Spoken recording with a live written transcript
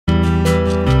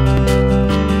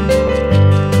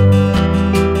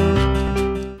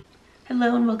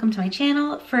Hello and welcome to my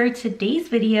channel. For today's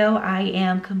video, I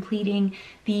am completing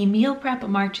the Meal Prep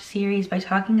March series by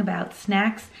talking about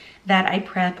snacks that I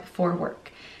prep for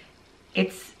work.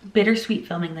 It's bittersweet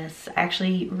filming this. I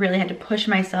actually really had to push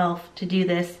myself to do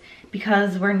this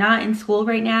because we're not in school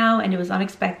right now and it was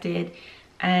unexpected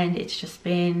and it's just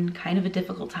been kind of a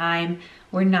difficult time.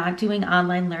 We're not doing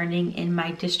online learning in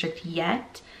my district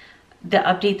yet. The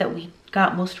update that we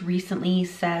got most recently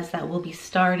says that we'll be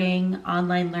starting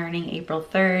online learning April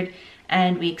 3rd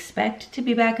and we expect to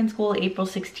be back in school April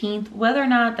 16th. Whether or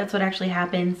not that's what actually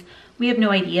happens, we have no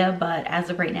idea, but as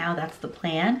of right now, that's the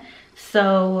plan.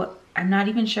 So I'm not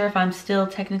even sure if I'm still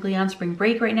technically on spring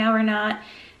break right now or not.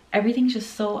 Everything's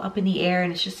just so up in the air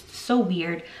and it's just so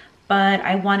weird. But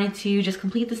I wanted to just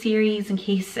complete the series in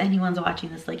case anyone's watching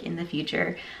this like in the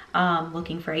future,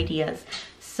 looking for ideas.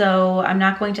 So I'm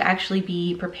not going to actually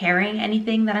be preparing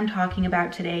anything that I'm talking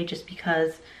about today just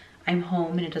because I'm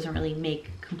home and it doesn't really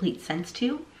make complete sense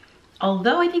to.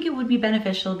 Although I think it would be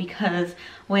beneficial because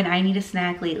when I need a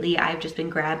snack lately, I've just been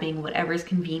grabbing whatever's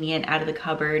convenient out of the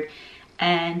cupboard.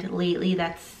 And lately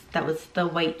that was the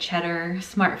white cheddar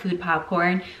Smart Food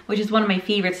popcorn, which is one of my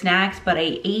favorite snacks, but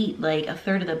I ate like a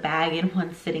third of the bag in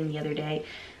one sitting the other day,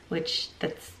 which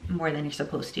that's more than you're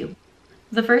supposed to.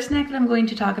 The first snack that I'm going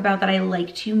to talk about that I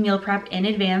like to meal prep in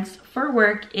advance for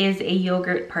work is a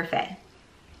yogurt parfait.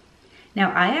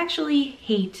 Now, I actually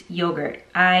hate yogurt.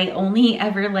 I only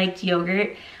ever liked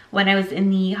yogurt when I was in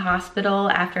the hospital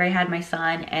after I had my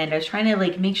son and I was trying to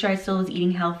like make sure I still was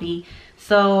eating healthy.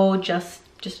 So just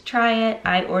try it.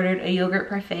 I ordered a yogurt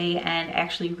parfait and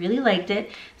actually really liked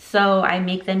it. So I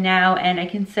make them now and I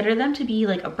consider them to be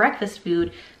like a breakfast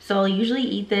food. So I'll usually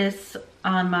eat this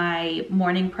on my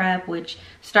morning prep, which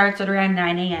starts at around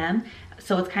 9 a.m.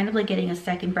 So it's kind of like getting a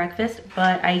second breakfast,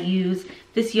 but I use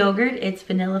this yogurt. It's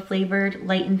vanilla flavored,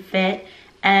 light and fit.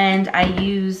 And I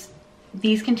use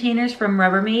these containers from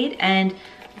Rubbermaid and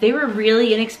they were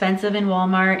really inexpensive in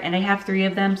Walmart and I have 3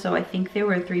 of them. So I think they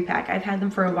were a 3-pack. I've had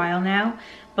them for a while now,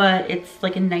 but it's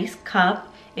like a nice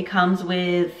cup. It comes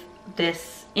with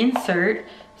this insert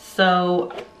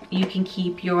so you can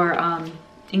keep your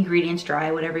ingredients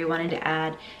dry, whatever you wanted to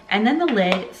add. And then the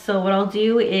lid. So what I'll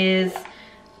do is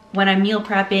when I'm meal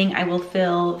prepping, I will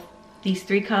fill these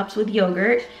 3 cups with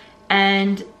yogurt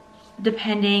and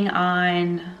depending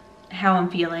on how I'm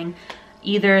feeling,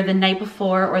 either the night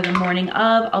before or the morning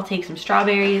of, I'll take some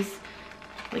strawberries.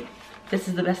 Like, this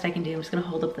is the best I can do. I'm just gonna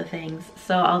hold up the things.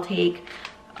 So I'll take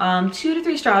 2 to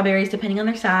 3 strawberries depending on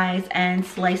their size and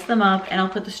slice them up and I'll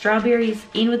put the strawberries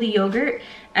in with the yogurt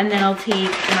and then I'll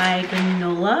take my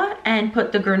granola and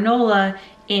put the granola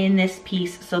in this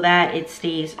piece so that it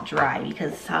stays dry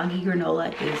because soggy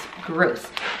granola is gross.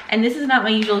 And this is not my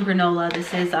usual granola.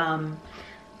 This is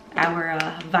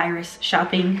our virus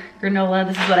shopping granola.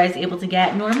 This is what I was able to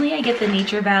get. Normally I get the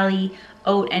Nature Valley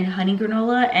oat and honey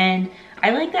granola and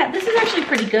I like that. This is actually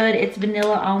pretty good. It's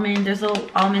vanilla almond. There's little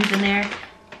almonds in there.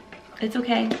 It's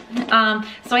okay.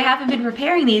 So I haven't been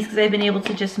preparing these because I've been able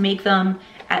to just make them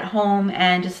at home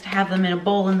and just have them in a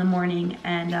bowl in the morning.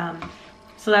 And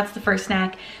so that's the first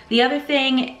snack. The other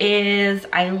thing is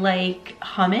I like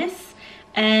hummus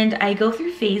and I go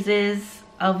through phases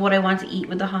of what I want to eat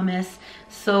with the hummus.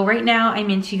 So right now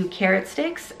I'm into carrot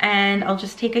sticks and I'll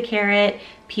just take a carrot,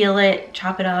 peel it,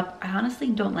 chop it up. I honestly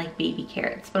don't like baby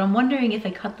carrots, but I'm wondering if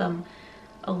I cut them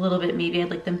a little bit, maybe I'd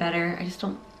like them better.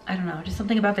 I don't know, just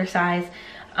something about their size.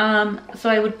 So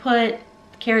I would put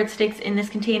carrot sticks in this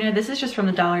container. This is just from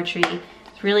the Dollar Tree.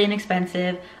 It's really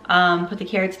inexpensive. Put the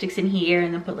carrot sticks in here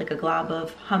and then put like a glob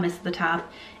of hummus at the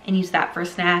top and use that for a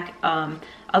snack.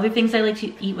 Other things I like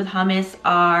to eat with hummus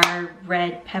are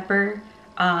red pepper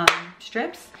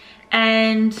strips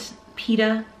and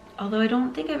pita, although I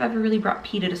don't think I've ever really brought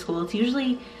pita to school. It's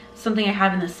usually something I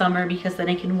have in the summer because then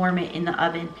I can warm it in the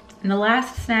oven. And the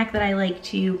last snack that I like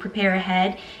to prepare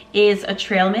ahead is a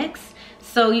trail mix.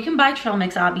 So you can buy trail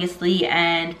mix obviously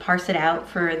and parse it out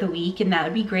for the week and that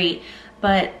would be great.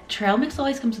 But trail mix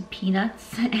always comes with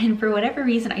peanuts and for whatever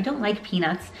reason I don't like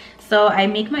peanuts. So I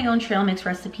make my own trail mix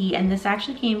recipe and this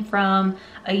actually came from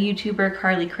a YouTuber,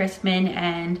 Carly Crispin,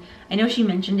 and I know she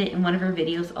mentioned it in one of her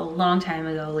videos a long time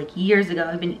ago, like years ago.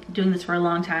 I've been doing this for a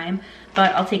long time,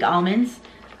 but I'll take almonds.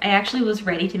 I actually was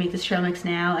ready to make this trail mix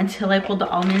now until I pulled the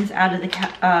almonds out of the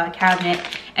cabinet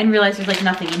and realized there's like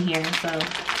nothing in here. So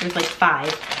there's like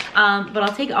 5. But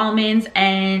I'll take almonds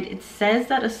and it says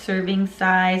that a serving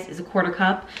size is a 1/4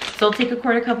 cup. So I'll take a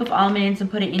 1/4 cup of almonds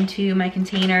and put it into my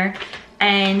container.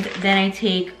 And then I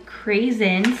take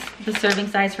craisins. The serving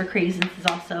size for craisins is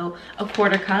also a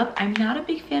 1/4 cup. I'm not a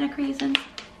big fan of craisins,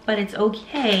 but it's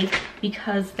okay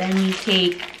because then you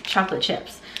take chocolate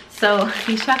chips. So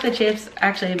these chocolate chips,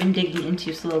 actually I've been digging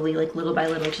into slowly, like little by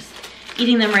little, just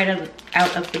eating them right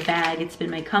out of the bag. It's been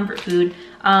my comfort food.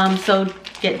 So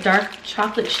get dark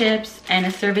chocolate chips, and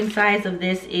a serving size of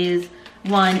this is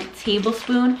 1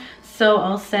 tablespoon. So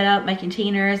I'll set up my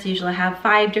containers. Usually I have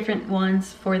 5 different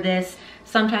ones for this.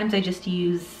 Sometimes I just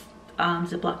use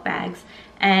Ziploc bags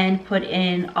and put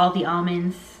in all the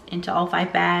almonds into all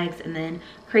 5 bags, and then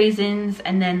craisins,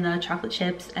 and then the chocolate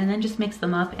chips, and then just mix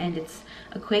them up, and it's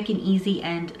a quick and easy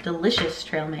and delicious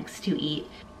trail mix to eat.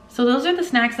 So those are the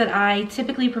snacks that I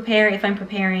typically prepare if I'm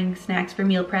preparing snacks for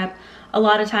meal prep. A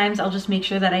lot of times I'll just make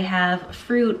sure that I have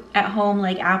fruit at home,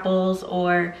 like apples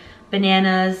or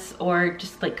bananas, or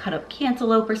just like cut up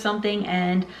cantaloupe or something,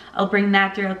 and I'll bring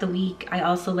that throughout the week. I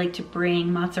also like to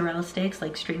bring mozzarella sticks,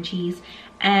 like string cheese,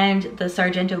 and the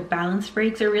Sargento balance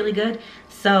breaks are really good.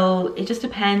 So it just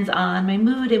depends on my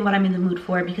mood and what I'm in the mood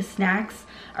for, because snacks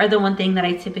are the one thing that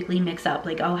I typically mix up.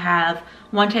 Like I'll have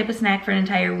one type of snack for an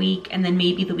entire week, and then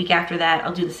maybe the week after that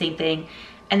I'll do the same thing,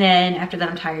 and then after that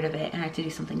I'm tired of it and I have to do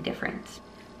something different.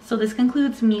 So this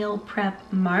concludes Meal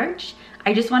Prep March.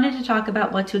 I just wanted to talk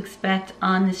about what to expect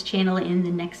on this channel in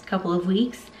the next couple of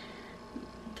weeks.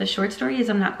 The short story is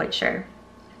I'm not quite sure.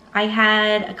 I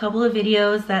had a couple of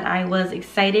videos that I was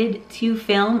excited to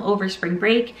film over spring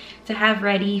break to have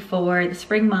ready for the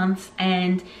spring months,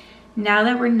 and now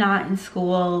that we're not in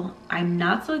school, I'm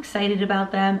not so excited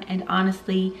about them, and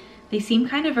honestly, they seem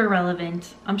kind of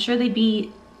irrelevant. I'm sure they'd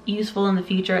be useful in the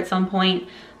future at some point,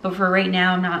 but for right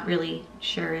now, I'm not really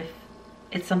sure if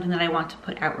it's something that I want to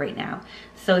put out right now.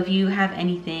 So if you have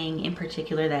anything in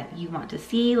particular that you want to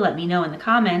see, let me know in the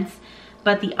comments.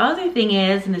 But the other thing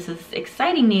is, and this is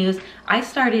exciting news, I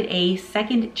started a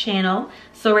second channel.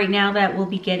 So right now that will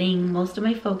be getting most of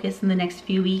my focus in the next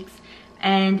few weeks.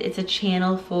 And it's a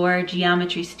channel for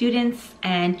geometry students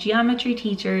and geometry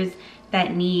teachers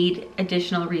that need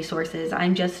additional resources.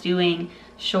 I'm just doing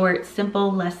short,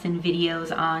 simple lesson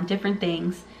videos on different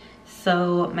things.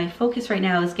 So my focus right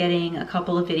now is getting a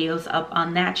couple of videos up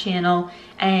on that channel,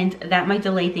 and that might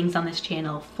delay things on this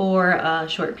channel for a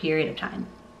short period of time.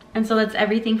 And so that's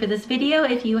everything for this video.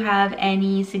 If you have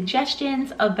any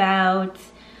suggestions about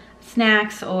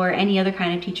snacks or any other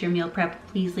kind of teacher meal prep,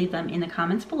 please leave them in the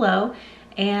comments below.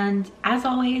 And as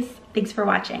always, thanks for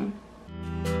watching.